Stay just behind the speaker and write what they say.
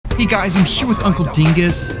Hey guys, I'm here with Uncle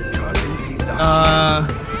Dingus.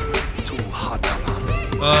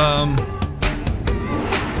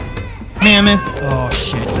 Mammoth. Oh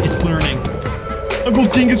shit, it's learning. Uncle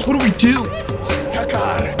Dingus, what do we do?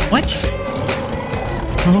 What?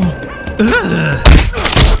 Oh. Ugh.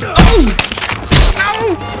 Oh!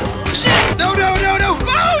 Oh! Shit! No, no, no, no!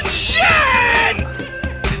 Oh, shit!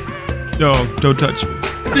 No, don't touch me.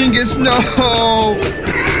 Dingus, no!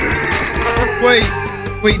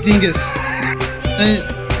 Wait, Dingus.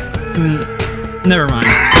 Never mind.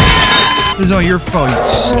 This is all your fault, you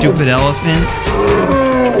stupid elephant.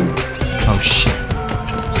 Oh, shit.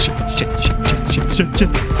 Shit.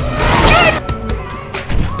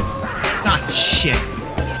 Ah, shit.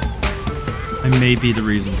 I may be the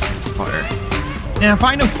reason for this fire. Now, if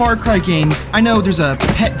I know Far Cry games, I know there's a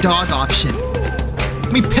pet dog option.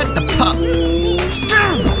 Let me pet the pup.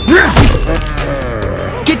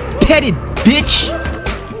 Get petted, bitch!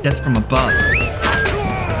 Death from above.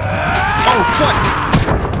 Oh, fuck!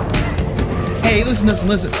 Hey, listen.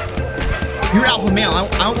 You're alpha male. I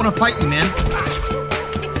don't want to fight you, man.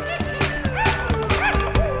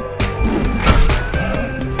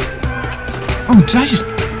 Oh, did I just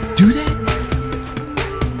do that?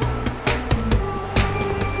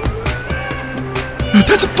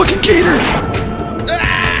 That's a fucking gator!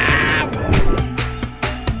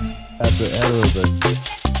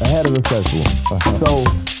 Ahead of the sexual. So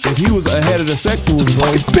if he was ahead of the sexual, it's a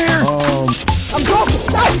fucking bear! I'm talking.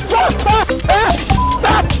 Stop!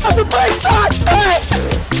 I'm afraid. Stop!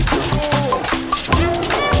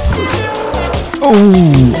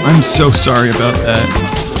 Oh, I'm so sorry about that.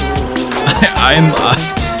 I'm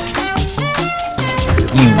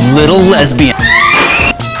You little lesbian.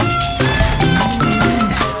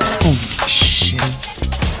 Oh shit. What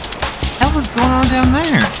the hell is going on down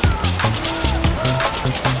there?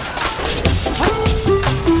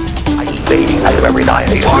 I eat babies out of every night.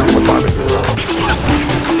 Fuck! With barbecue.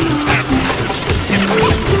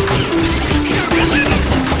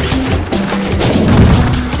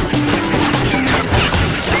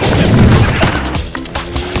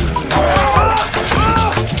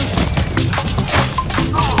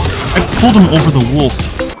 Pulled him over the wolf.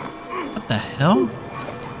 What the hell?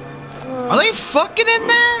 Are they fucking in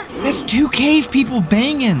there? That's 2 cave people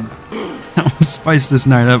banging. I'll spice this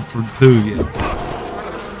night up for Boogie.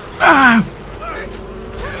 Ah!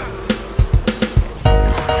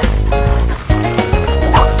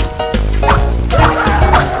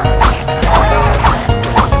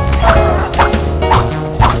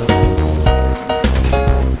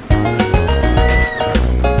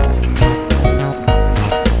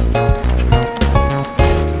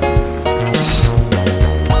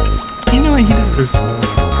 He deserves it.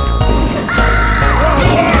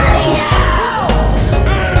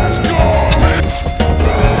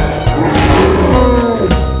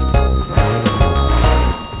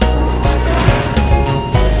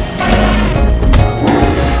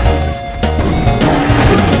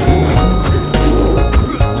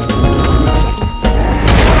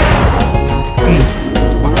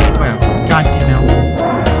 Wow, goddamn hell.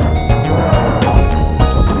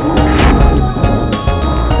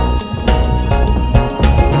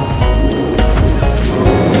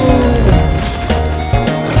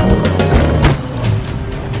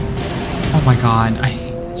 Oh my god, I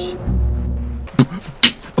hate this shit.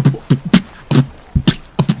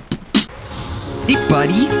 Hey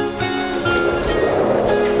buddy.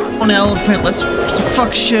 On an elephant, let's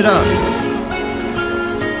fuck shit up.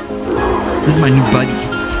 This is my new buddy.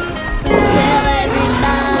 Tell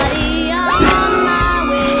everybody I'm on my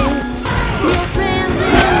way. Your friends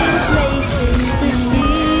and new places to see.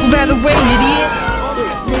 Move out of the way, idiot!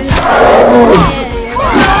 There's always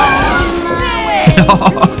on my way.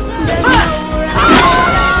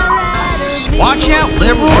 Watch out,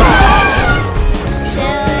 liberal!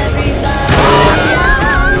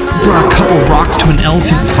 Brought a couple rocks to an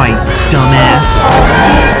elephant fight, dumbass.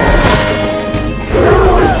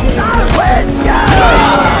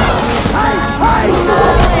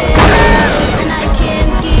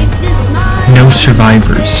 No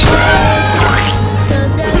survivors.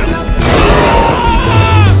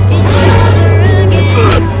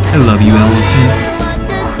 I love you, elephant.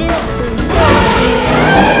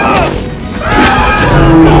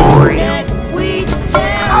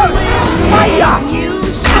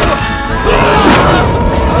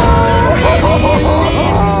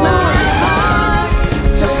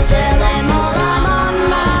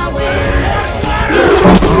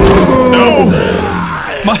 No!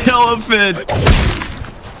 My elephant!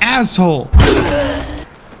 Asshole!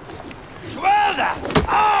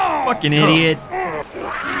 Fucking idiot.